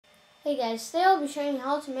Hey guys, today I'll be showing you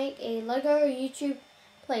how to make a Lego YouTube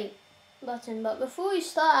play button. But before we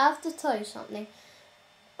start, I have to tell you something.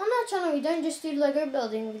 On our channel, we don't just do Lego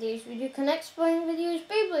building videos. We do Connect Spawning videos,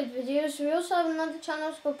 Beyblade videos. We also have another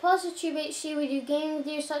channel called Positive HC. We do gaming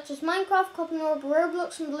videos such as Minecraft, Copy Orb,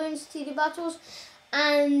 Roblox, and Bloons TD battles,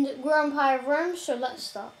 and Grow Empire of Rome. So let's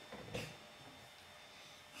start.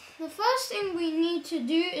 The first thing we need to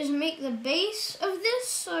do is make the base of this.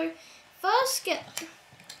 So first get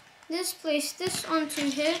this, place this onto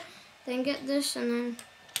here, then get this and then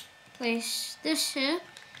place this here.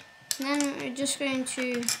 And then we're just going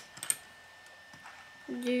to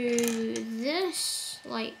do this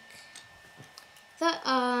like that.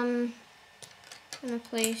 I'm gonna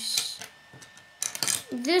place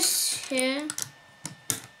this here.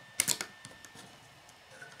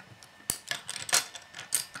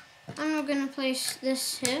 And we're gonna place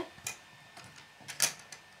this here.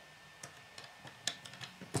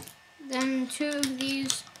 Then two of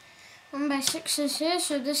these 1x6s here,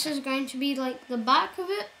 so this is going to be like the back of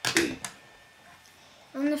it.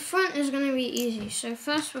 And the front is going to be easy. So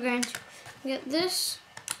first we're going to get this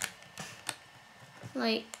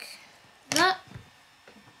like that.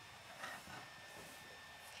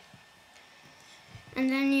 And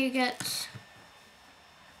then you get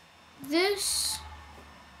this.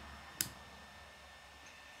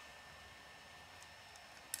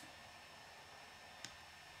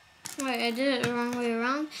 Wait, I did it the wrong way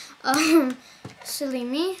around. Silly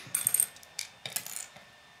me.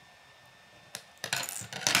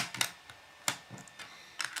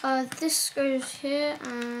 This goes here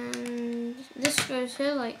and this goes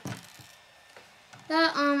here like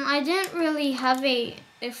that. I didn't really have a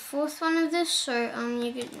fourth one of this, so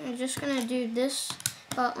you're just gonna do this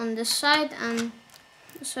but on this side, and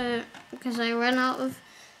so because I ran out of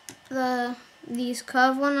these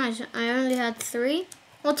curved ones, I only had 3.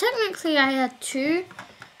 Well, technically I had 2.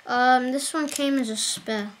 This one came as a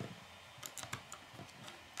spare.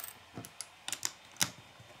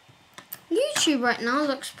 YouTube right now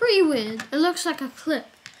looks pretty weird. It looks like a clip.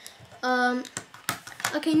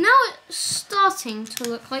 Okay, now it's starting to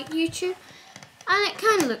look like YouTube, and it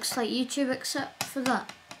kind of looks like YouTube except for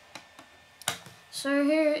that. So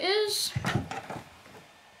here it is.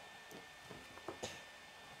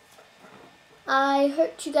 I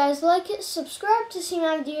hope you guys like it. Subscribe to see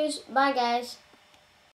my videos. Bye guys.